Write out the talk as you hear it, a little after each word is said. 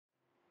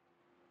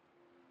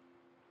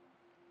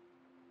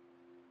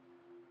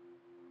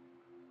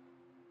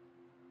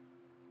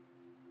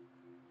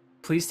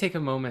please take a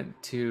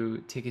moment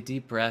to take a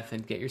deep breath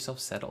and get yourself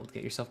settled,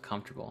 get yourself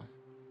comfortable.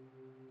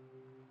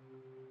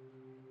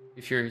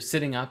 If you're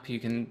sitting up, you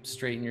can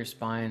straighten your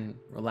spine,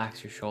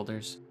 relax your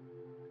shoulders.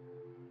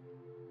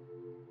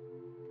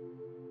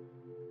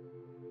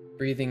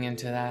 Breathing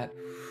into that,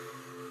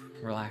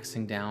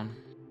 relaxing down.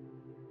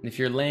 And if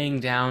you're laying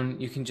down,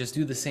 you can just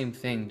do the same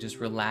thing, just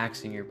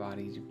relaxing your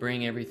body. You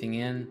bring everything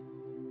in,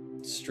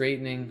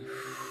 straightening,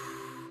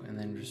 and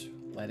then just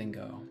letting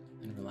go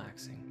and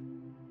relaxing.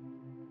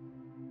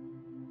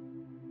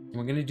 And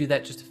we're going to do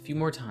that just a few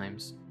more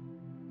times.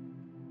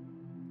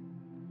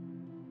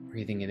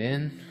 Breathing it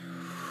in,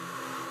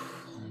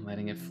 and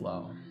letting it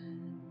flow.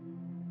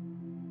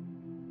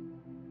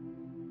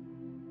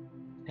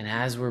 And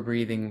as we're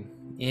breathing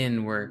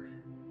in, we're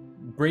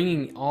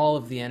bringing all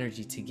of the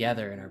energy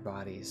together in our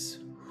bodies.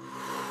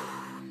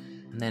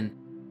 And then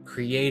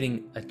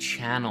creating a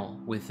channel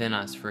within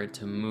us for it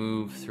to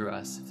move through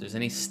us. If there's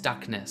any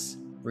stuckness,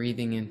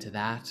 breathing into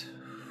that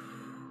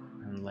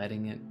and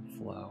letting it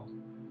flow,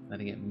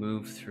 letting it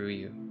move through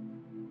you.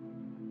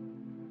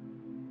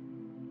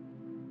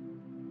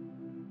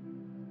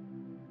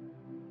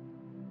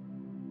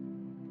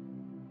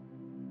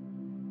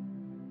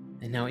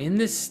 And now in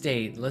this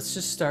state, let's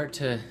just start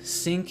to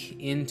sink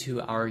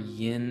into our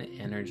yin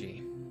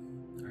energy,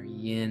 our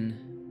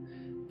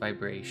yin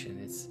vibration.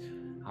 It's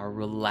our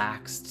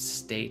relaxed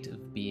state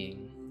of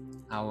being,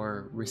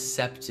 our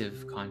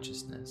receptive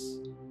consciousness,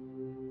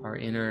 our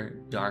inner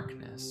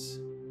darkness,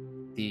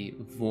 the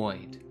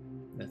void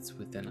that's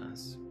within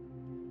us.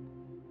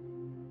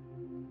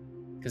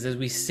 Because as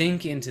we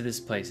sink into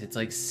this place, it's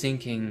like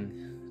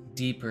sinking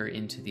deeper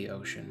into the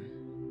ocean.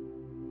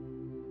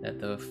 That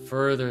the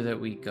further that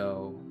we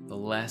go, the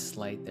less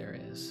light there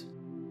is.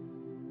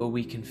 But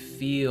we can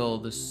feel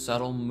the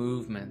subtle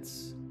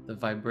movements, the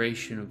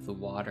vibration of the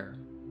water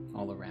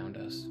all around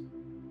us,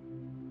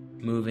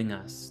 moving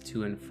us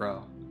to and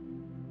fro.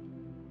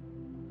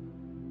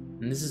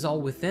 And this is all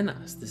within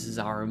us. This is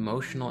our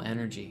emotional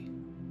energy,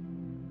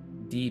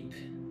 deep,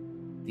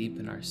 deep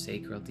in our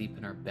sacral, deep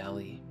in our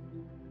belly,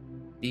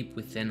 deep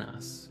within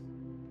us,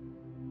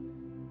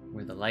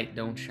 where the light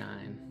don't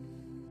shine.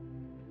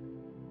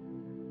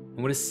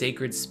 And what a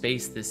sacred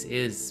space this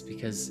is,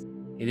 because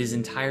it is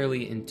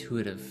entirely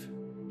intuitive.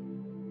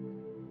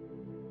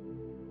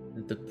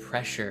 The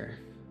pressure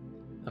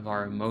of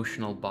our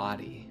emotional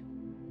body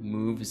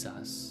moves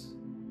us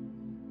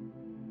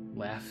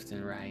left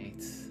and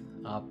right,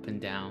 up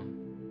and down.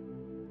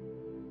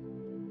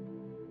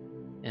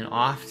 And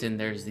often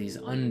there's these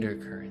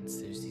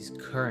undercurrents, there's these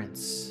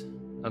currents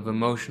of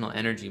emotional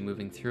energy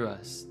moving through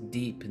us,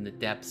 deep in the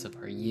depths of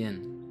our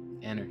yin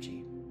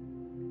energy.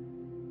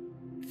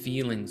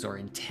 Feelings or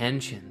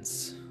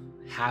intentions,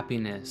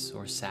 happiness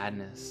or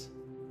sadness,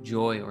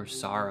 joy or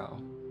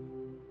sorrow,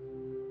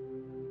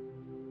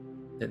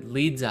 that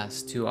leads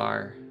us to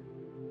our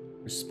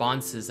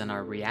responses and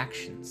our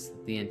reactions,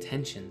 the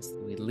intentions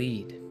that we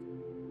lead.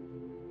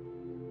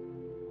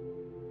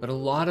 But a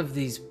lot of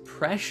these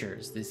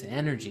pressures, this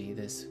energy,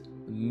 this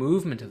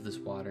movement of this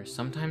water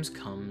sometimes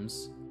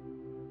comes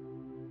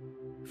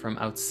from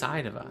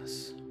outside of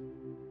us.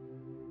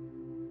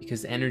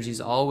 Because energy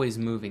is always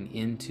moving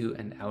into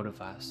and out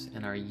of us,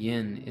 and our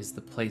yin is the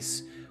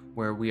place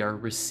where we are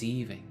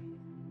receiving.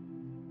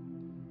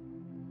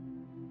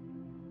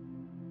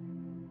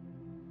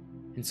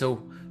 And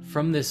so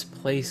from this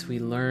place we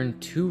learn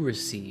to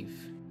receive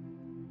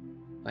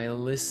by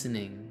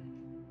listening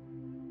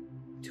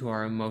to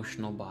our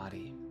emotional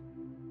body.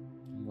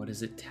 What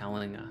is it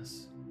telling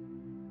us?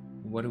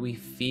 What are we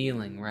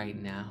feeling right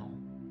now?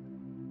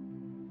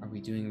 Are we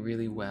doing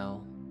really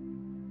well?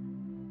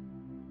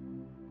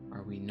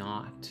 Are we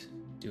not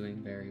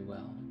doing very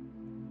well?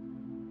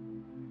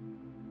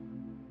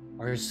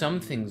 Are some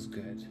things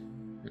good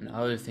and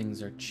other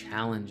things are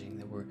challenging,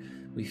 that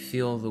we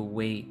feel the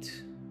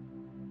weight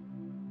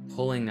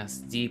pulling us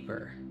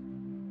deeper?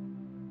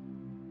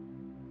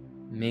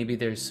 Maybe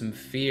there's some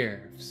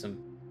fear, some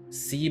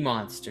sea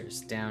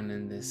monsters down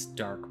in this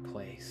dark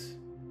place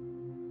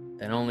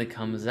that only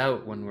comes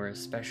out when we're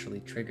especially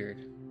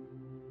triggered.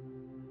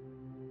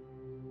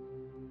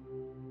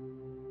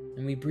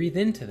 And we breathe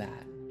into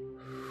that,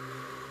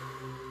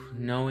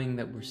 knowing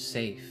that we're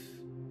safe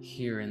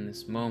here in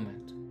this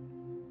moment,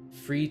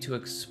 free to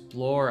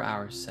explore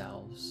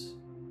ourselves,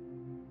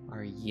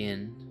 our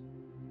yin,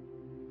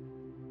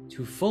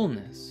 to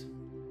fullness.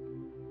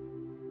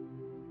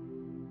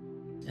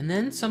 And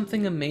then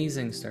something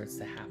amazing starts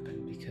to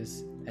happen,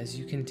 because as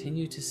you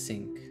continue to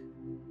sink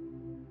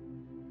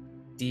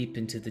deep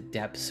into the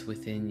depths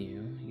within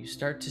you, you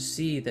start to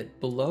see that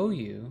below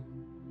you,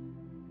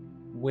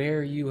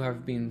 where you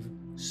have been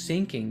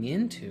sinking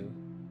into,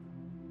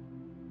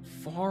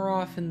 far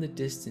off in the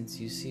distance,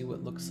 you see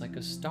what looks like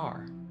a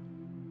star.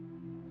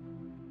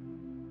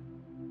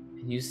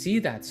 And you see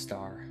that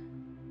star,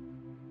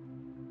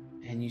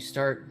 and you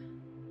start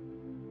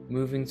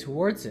moving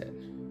towards it.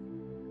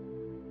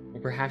 Or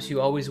perhaps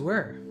you always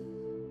were.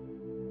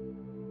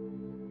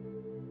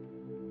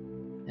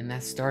 And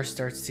that star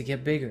starts to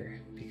get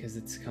bigger, because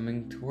it's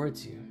coming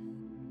towards you.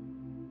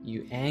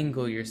 You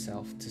angle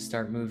yourself to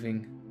start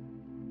moving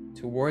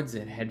towards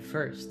it head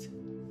first.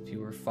 If you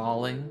were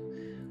falling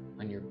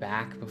on your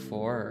back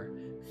before, or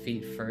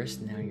feet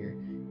first, now you're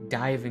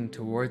diving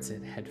towards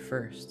it head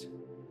first.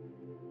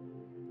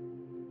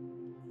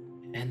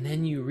 And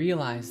then you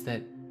realize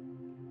that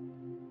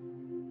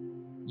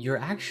you're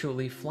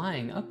actually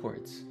flying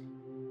upwards.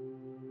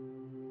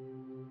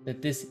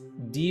 That this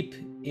deep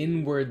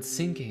inward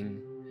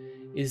sinking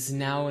is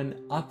now an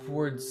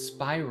upward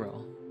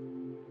spiral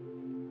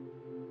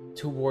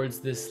towards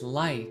this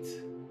light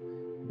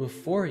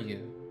before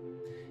you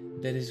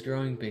that is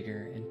growing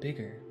bigger and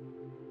bigger.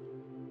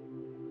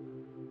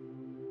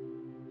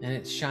 And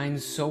it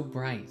shines so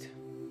bright.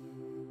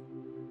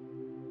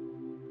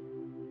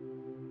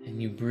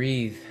 And you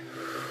breathe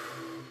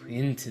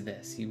into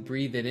this. You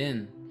breathe it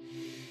in,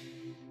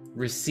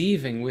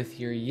 receiving with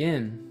your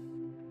yin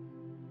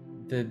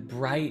the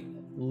bright,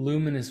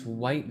 luminous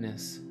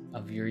whiteness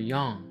of your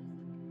yang.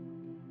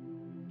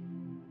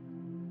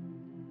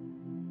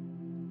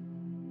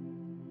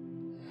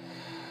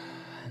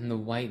 And the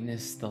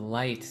whiteness, the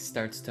light,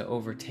 starts to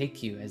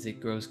overtake you as it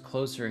grows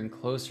closer and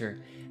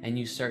closer, and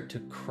you start to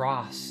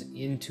cross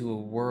into a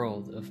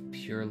world of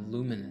pure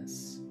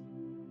luminous.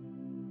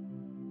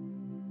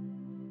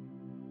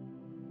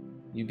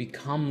 You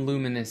become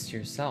luminous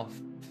yourself.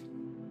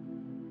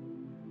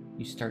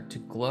 You start to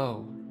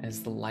glow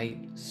as the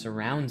light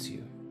surrounds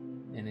you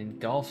and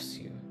engulfs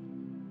you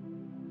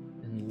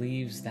and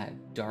leaves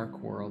that dark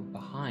world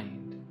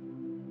behind.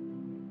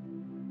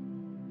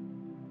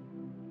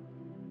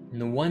 And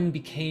the one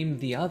became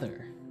the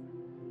other,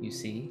 you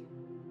see,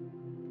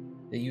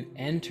 that you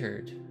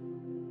entered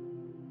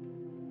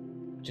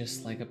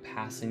just like a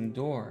passing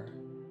door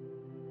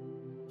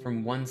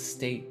from one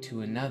state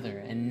to another,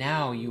 and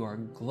now you are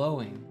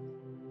glowing.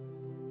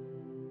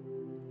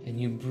 And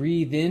you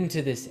breathe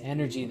into this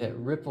energy that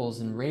ripples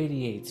and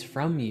radiates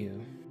from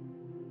you.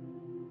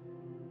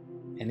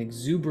 An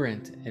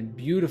exuberant and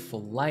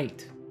beautiful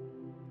light.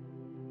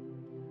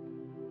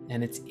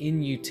 And it's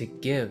in you to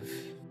give.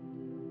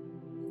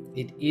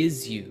 It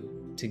is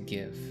you to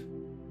give.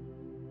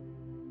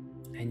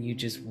 And you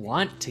just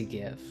want to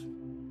give.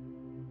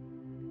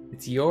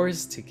 It's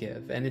yours to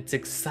give, and it's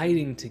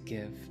exciting to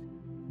give.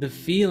 The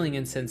feeling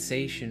and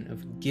sensation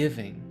of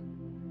giving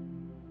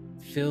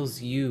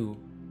fills you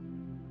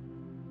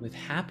with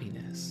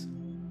happiness,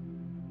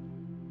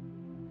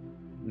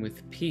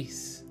 with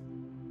peace,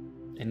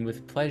 and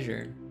with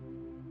pleasure.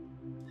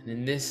 And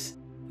in this,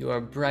 you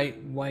are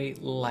bright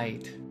white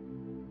light.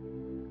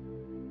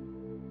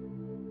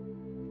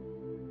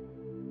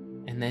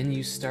 And then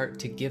you start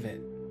to give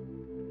it.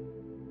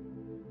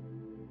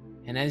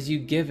 And as you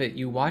give it,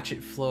 you watch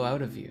it flow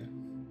out of you.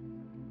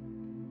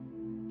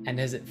 And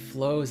as it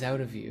flows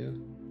out of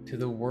you to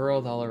the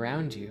world all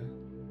around you,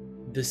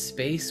 the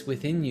space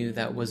within you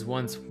that was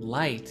once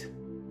light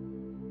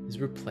is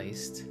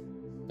replaced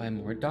by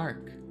more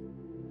dark.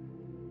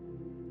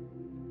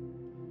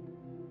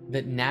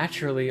 That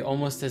naturally,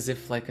 almost as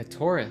if like a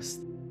torus,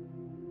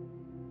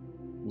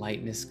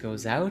 lightness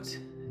goes out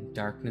and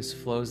darkness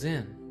flows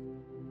in,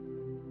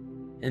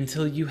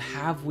 until you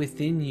have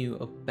within you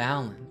a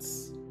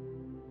balance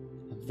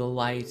of the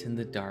light and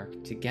the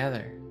dark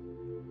together,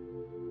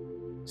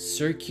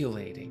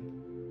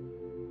 circulating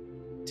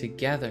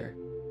together,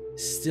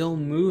 still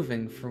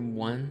moving from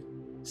one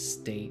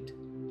state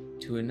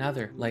to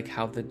another, like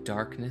how the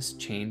darkness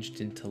changed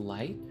into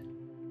light.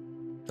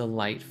 The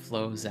light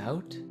flows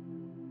out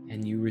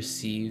and you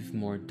receive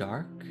more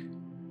dark,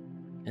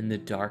 and the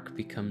dark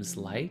becomes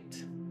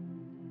light,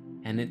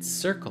 and it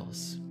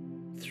circles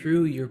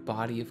through your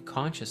body of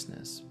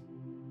consciousness.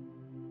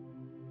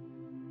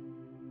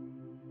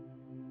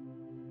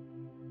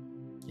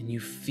 And you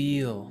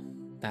feel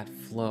that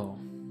flow.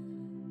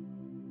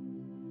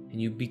 And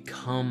you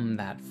become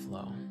that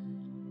flow.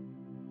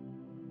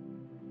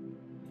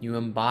 You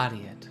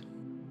embody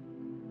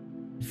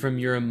it. From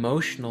your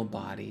emotional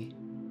body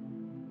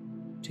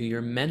to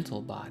your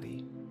mental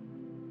body.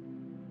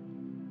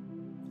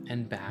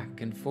 And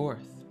back and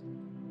forth.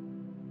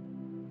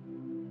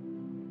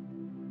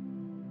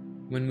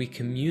 When we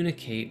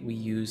communicate, we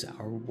use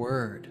our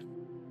word.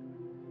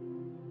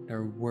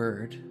 Our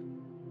word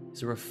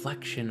is a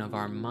reflection of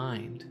our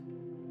mind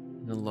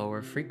in a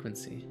lower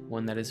frequency,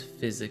 one that is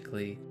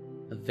physically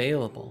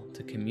available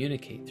to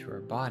communicate through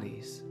our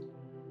bodies.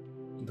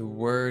 The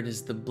word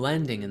is the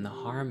blending and the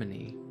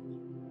harmony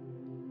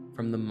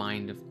from the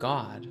mind of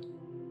God.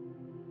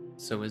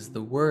 So is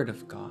the word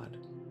of God.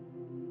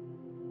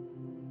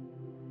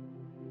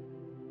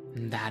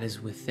 And that is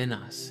within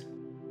us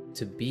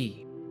to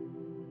be.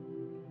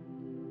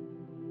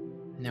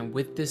 Now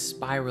with this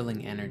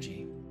spiraling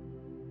energy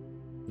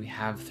we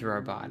have through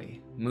our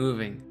body,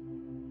 moving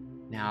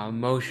now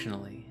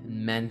emotionally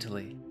and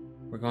mentally,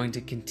 we're going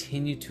to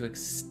continue to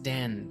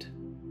extend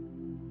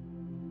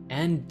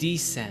and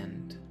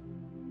descend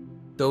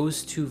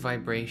those two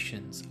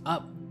vibrations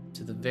up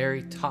to the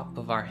very top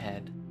of our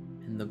head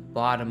and the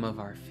bottom of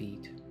our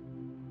feet.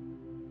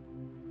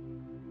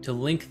 to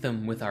link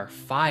them with our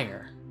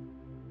fire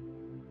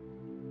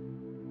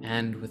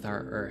and with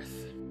our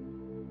earth,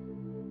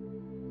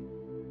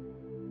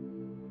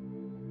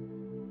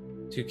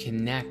 to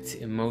connect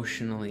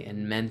emotionally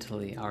and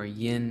mentally our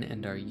yin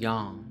and our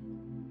yang,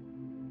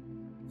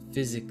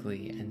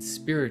 physically and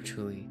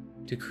spiritually,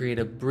 to create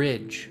a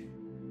bridge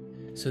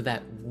so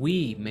that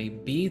we may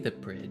be the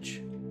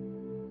bridge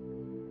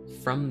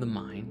from the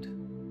mind,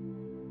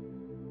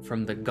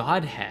 from the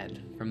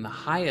Godhead, from the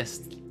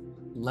highest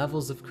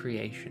levels of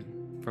creation,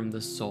 from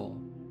the soul,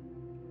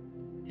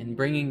 and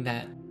bringing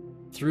that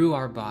through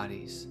our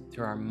bodies,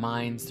 through our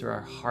minds, through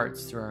our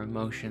hearts, through our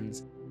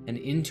emotions, and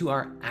into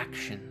our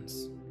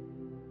actions.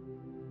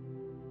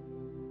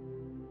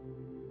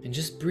 And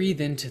just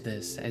breathe into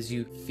this as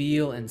you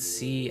feel and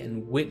see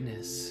and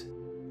witness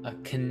a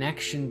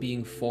connection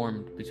being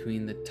formed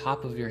between the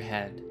top of your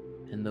head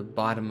and the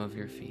bottom of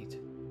your feet,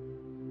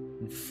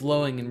 and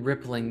flowing and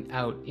rippling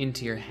out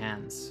into your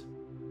hands,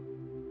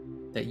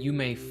 that you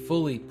may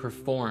fully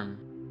perform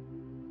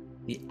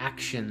the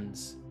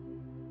actions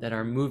that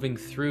are moving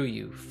through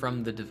you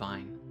from the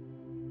divine.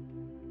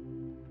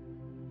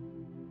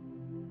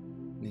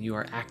 You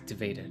are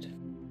activated,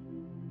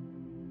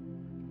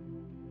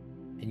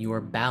 and you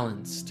are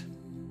balanced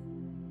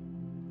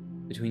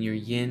between your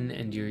yin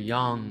and your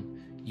yang.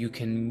 You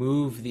can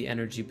move the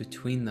energy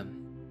between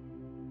them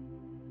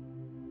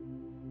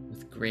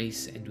with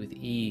grace and with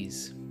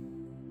ease.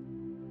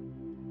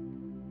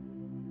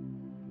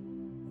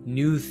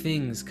 New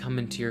things come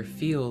into your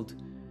field.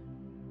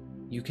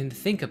 You can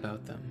think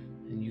about them,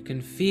 and you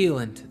can feel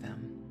into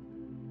them,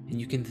 and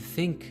you can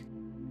think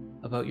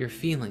about your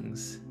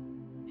feelings,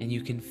 and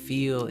you can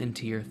feel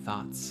into your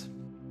thoughts.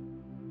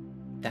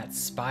 That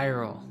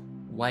spiral,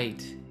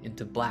 white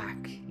into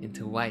black,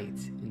 into white,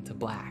 into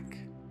black,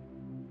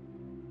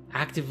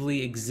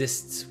 actively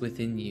exists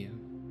within you,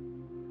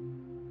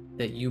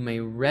 that you may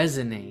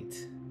resonate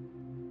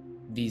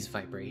these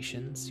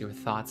vibrations, your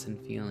thoughts and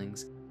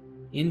feelings,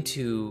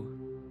 into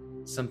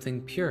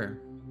something pure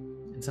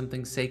and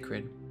something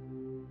sacred,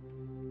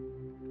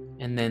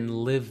 and then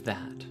live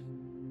that.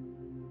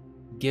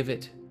 Give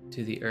it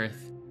to the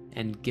earth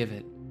and give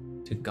it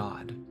to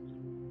God,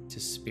 to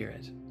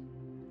Spirit,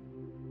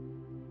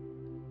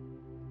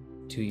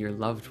 to your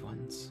loved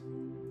ones,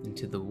 and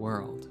to the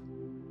world,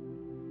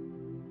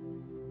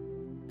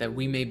 that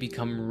we may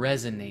become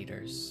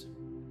resonators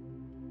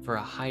for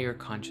a higher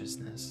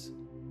consciousness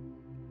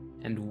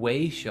and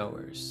way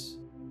showers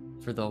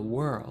for the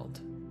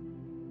world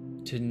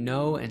to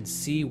know and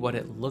see what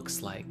it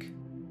looks like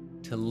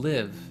to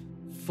live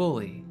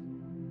fully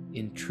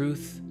in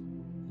truth,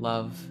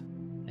 love,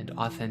 and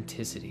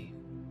authenticity.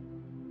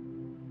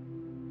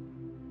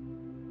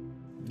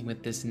 And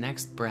with this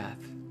next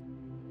breath,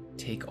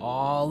 take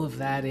all of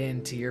that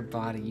into your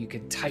body. You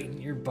can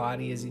tighten your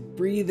body as you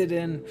breathe it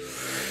in,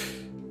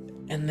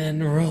 and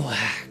then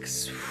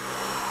relax.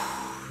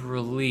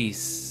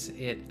 Release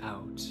it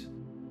out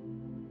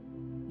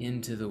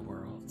into the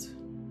world.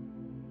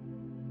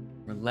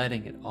 We're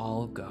letting it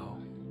all go.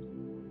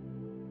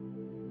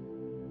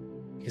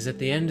 Because at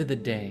the end of the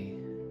day,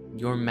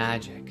 your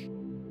magic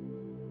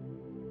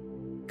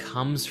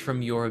comes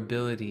from your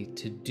ability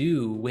to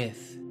do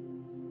with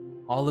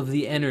all of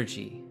the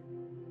energy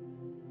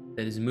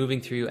that is moving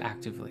through you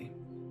actively.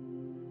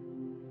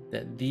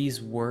 That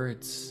these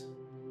words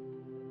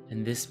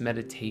and this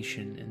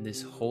meditation and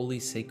this holy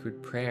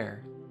sacred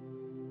prayer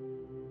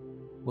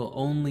will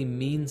only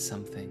mean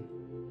something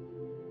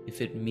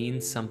if it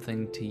means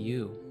something to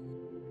you.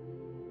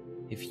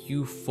 If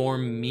you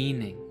form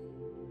meaning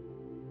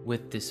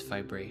with this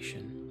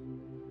vibration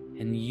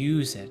and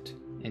use it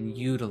and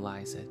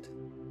utilize it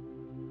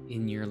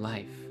in your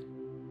life.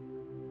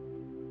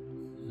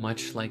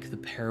 Much like the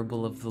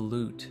parable of the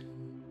lute.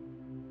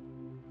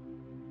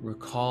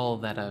 Recall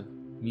that a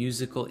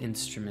musical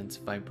instrument's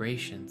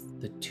vibrations,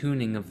 the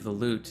tuning of the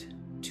lute,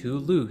 too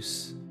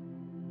loose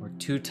or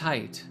too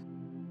tight,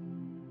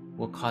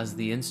 will cause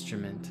the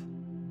instrument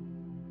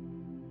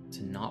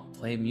to not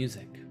play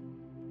music.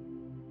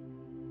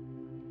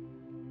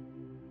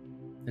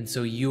 And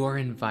so you are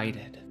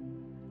invited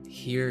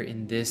here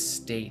in this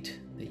state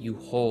that you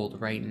hold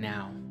right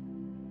now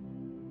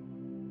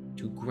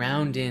to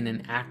ground in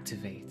and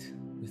activate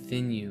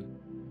within you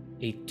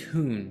a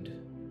tuned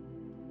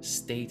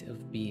state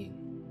of being.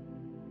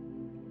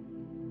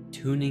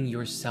 Tuning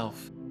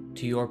yourself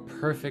to your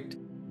perfect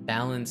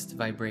balanced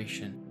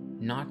vibration,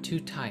 not too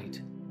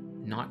tight,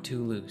 not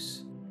too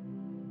loose,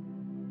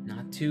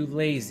 not too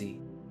lazy,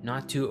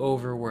 not too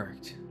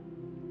overworked.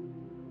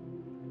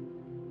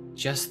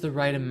 Just the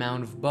right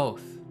amount of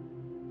both,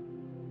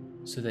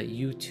 so that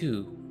you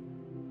too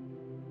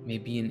may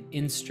be an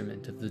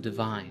instrument of the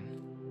divine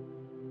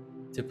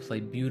to play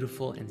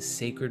beautiful and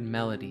sacred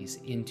melodies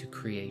into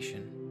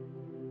creation.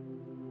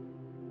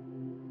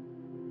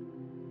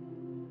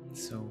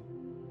 So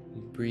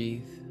you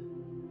breathe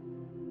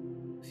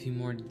a few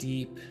more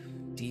deep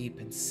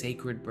and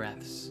sacred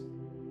breaths,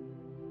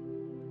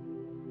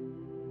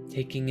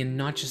 taking in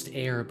not just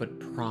air but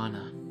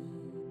prana,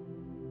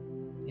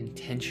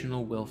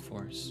 intentional will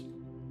force,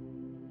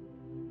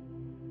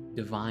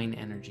 divine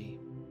energy,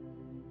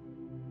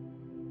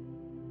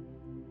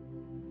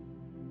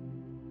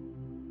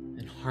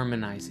 and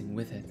harmonizing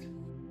with it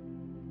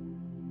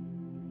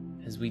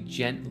as we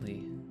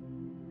gently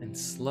and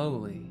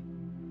slowly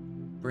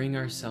bring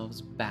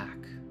ourselves back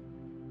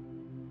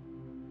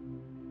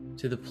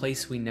to the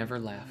place we never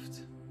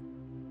left,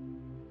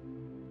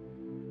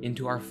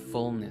 into our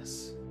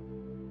fullness,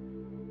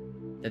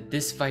 that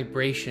this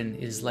vibration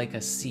is like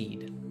a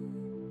seed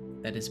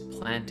that is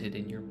planted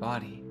in your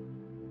body,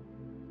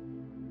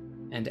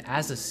 and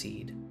as a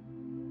seed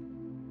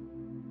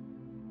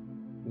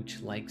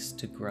which likes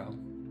to grow,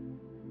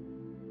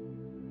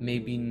 may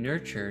be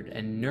nurtured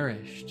and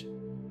nourished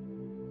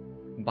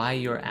by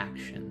your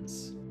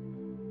actions,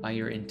 by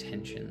your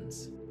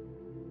intentions,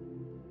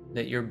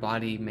 that your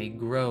body may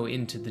grow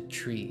into the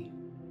tree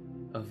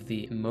of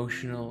the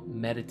emotional,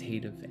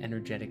 meditative,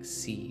 energetic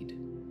seed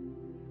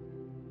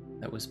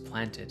that was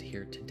planted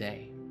here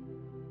today.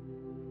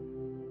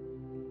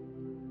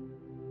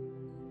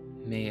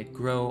 May it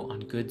grow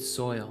on good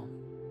soil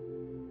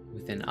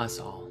within us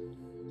all.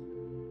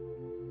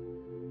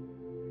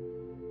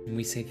 And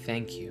we say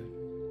thank you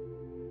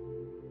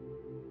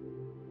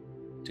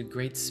to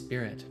Great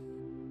Spirit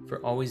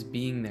for always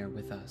being there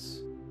with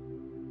us,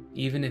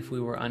 even if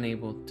we were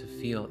unable to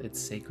feel its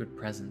sacred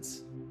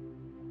presence,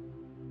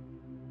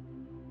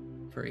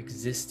 for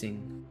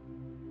existing,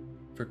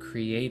 for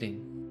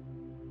creating,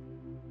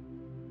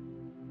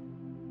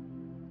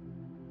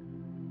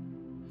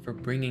 for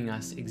bringing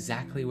us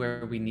exactly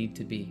where we need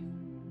to be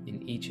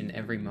in each and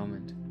every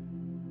moment,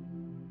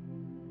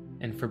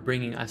 and for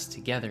bringing us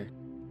together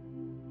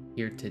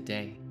here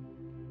today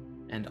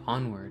and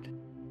onward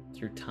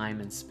through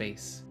time and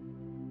space,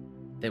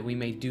 that we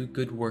may do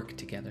good work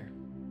together,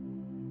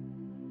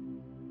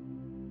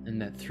 and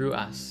that through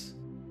us,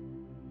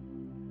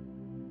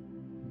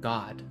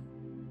 God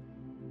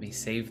may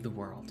save the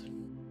world.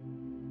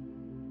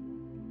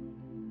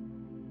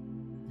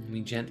 And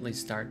we gently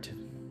start to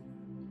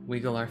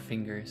wiggle our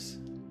fingers,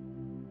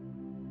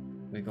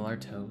 wiggle our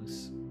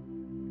toes,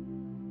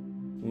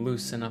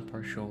 loosen up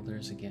our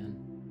shoulders again.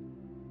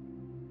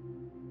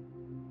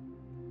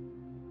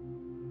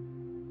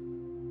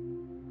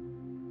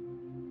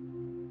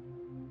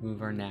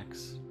 Move our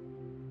necks,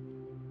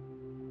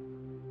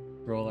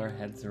 roll our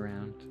heads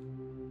around,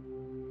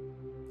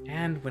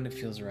 and when it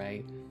feels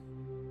right,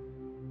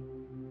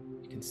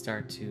 you can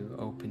start to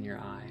open your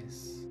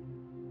eyes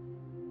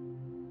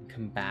and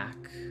come back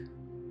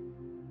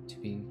to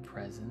being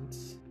present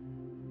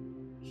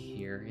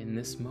here in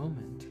this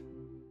moment.